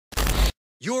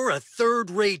You're a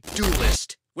third-rate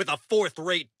duelist with a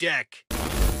fourth-rate deck.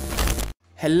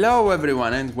 Hello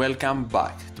everyone and welcome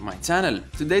back to my channel.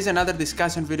 Today's another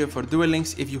discussion video for Duel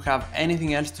Links. If you have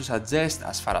anything else to suggest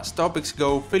as far as topics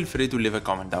go, feel free to leave a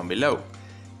comment down below.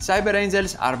 Cyber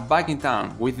Angels are back in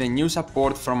town with the new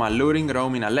support from alluring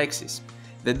roaming Alexis.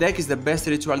 The deck is the best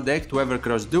ritual deck to ever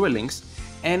cross Duel Links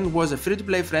and was a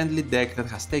free-to-play friendly deck that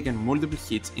has taken multiple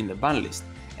hits in the Banlist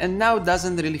and now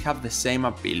doesn't really have the same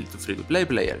appeal to free-to-play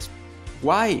players.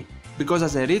 Why? Because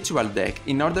as a ritual deck,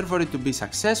 in order for it to be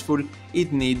successful,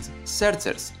 it needs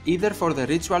searchers, either for the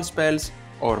ritual spells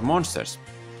or monsters.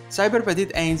 Cyber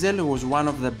Petit Angel was one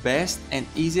of the best and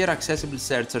easier accessible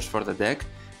searchers for the deck,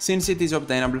 since it is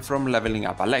obtainable from leveling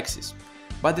up Alexis.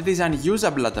 But it is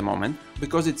unusable at the moment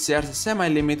because it shares a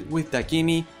semi-limit with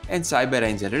Dakini and Cyber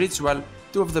Angel Ritual,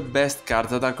 two of the best cards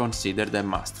that are considered a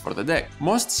must for the deck.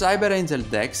 Most Cyber Angel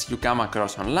decks you come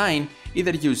across online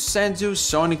either use Senju,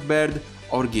 Sonic Bird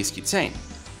or Gisky Chain.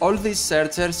 All these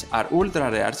searchers are ultra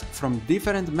rares from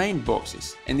different main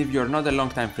boxes, and if you're not a long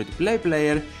time free-to-play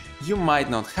player, you might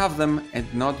not have them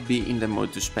and not be in the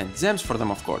mood to spend gems for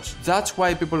them, of course. That's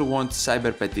why people want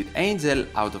Cyber Petit Angel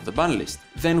out of the ban list.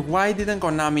 Then why didn't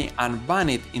Konami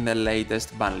unban it in the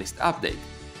latest Banlist update?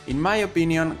 In my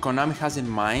opinion, Konami has in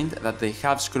mind that they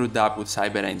have screwed up with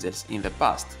Cyber Angels in the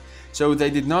past, so they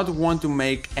did not want to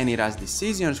make any rash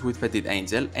decisions with Petit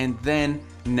Angel and then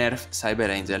nerf Cyber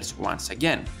Angels once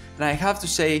again. And I have to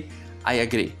say, I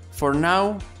agree. For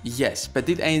now, yes,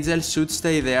 Petit Angel should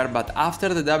stay there, but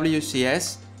after the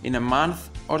WCS, in a month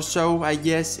or so, I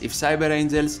guess, if Cyber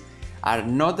Angels are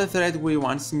not the threat we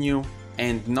once knew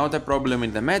and not a problem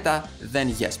in the meta,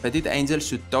 then yes, Petit Angel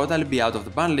should totally be out of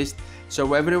the ban list,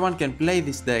 so everyone can play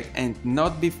this deck and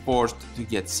not be forced to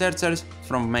get searchers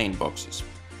from main boxes.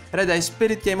 Red Eye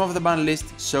Spirit came off the ban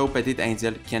list, so Petit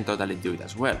Angel can totally do it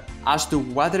as well. As to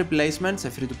what replacements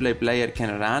a free-to-play player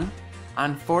can run,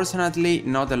 unfortunately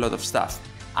not a lot of stuff.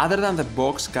 Other than the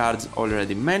box cards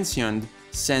already mentioned,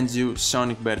 Senju,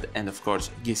 Sonic Bird and of course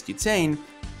Gisky Chain,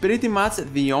 pretty much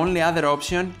the only other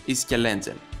option is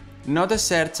Kelangel. Not a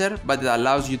searcher, but it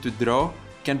allows you to draw,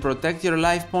 can protect your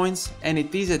life points, and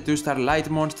it is a 2-star light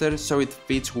monster, so it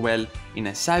fits well in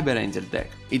a Cyber Angel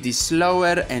deck. It is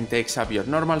slower and takes up your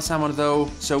normal summon though,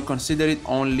 so consider it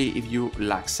only if you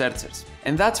lack searchers.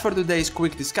 And that's for today's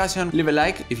quick discussion. Leave a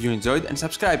like if you enjoyed and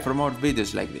subscribe for more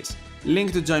videos like this.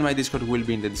 Link to join my Discord will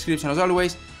be in the description as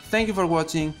always. Thank you for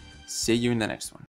watching, see you in the next one.